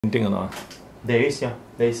Thing or not? There is, yeah.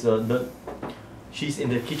 There is she's in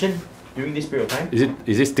the kitchen during this period of time.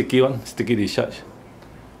 Is it sticky one? Sticky discharge?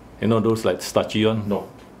 You know those like starchy one? No.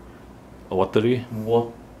 Or watery? What?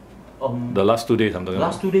 The last 2 days I'm talking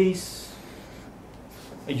last about. 2 days,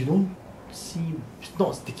 you don't see. It's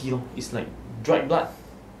not sticky though. It's like dried blood.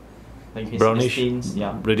 Like you can Brownish, see the stains.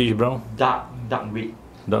 Yeah. reddish brown. Dark red.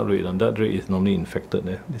 Dark red. And dark red is normally infected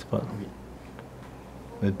there. This part.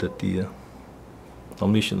 Very dirty. Yeah.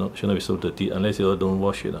 Normally should not be so dirty unless you don't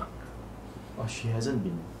wash it. Oh, she hasn't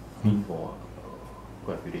been clean for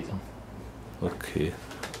quite a few days. Okay.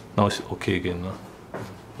 Now it's okay again.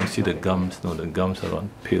 You see the gums? No, the gums are on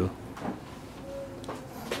pale.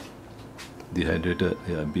 Dehydrated.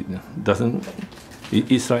 Yeah, a bit. Doesn't.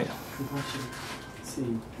 It is right.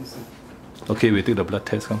 Okay, we take the blood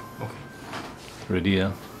test. Come. Okay. Ready?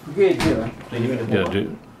 Yeah.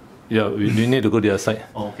 Yeah, we need to go the other side.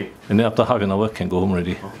 Oh, okay. And then after half an hour, can go home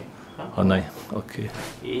already. Okay. Or 9. Okay.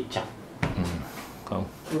 Come.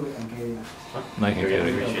 9 can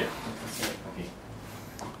carry. Okay.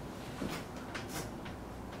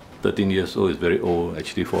 13 years old is very old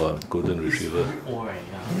actually for a golden retriever. Alright,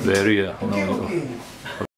 yeah. Very.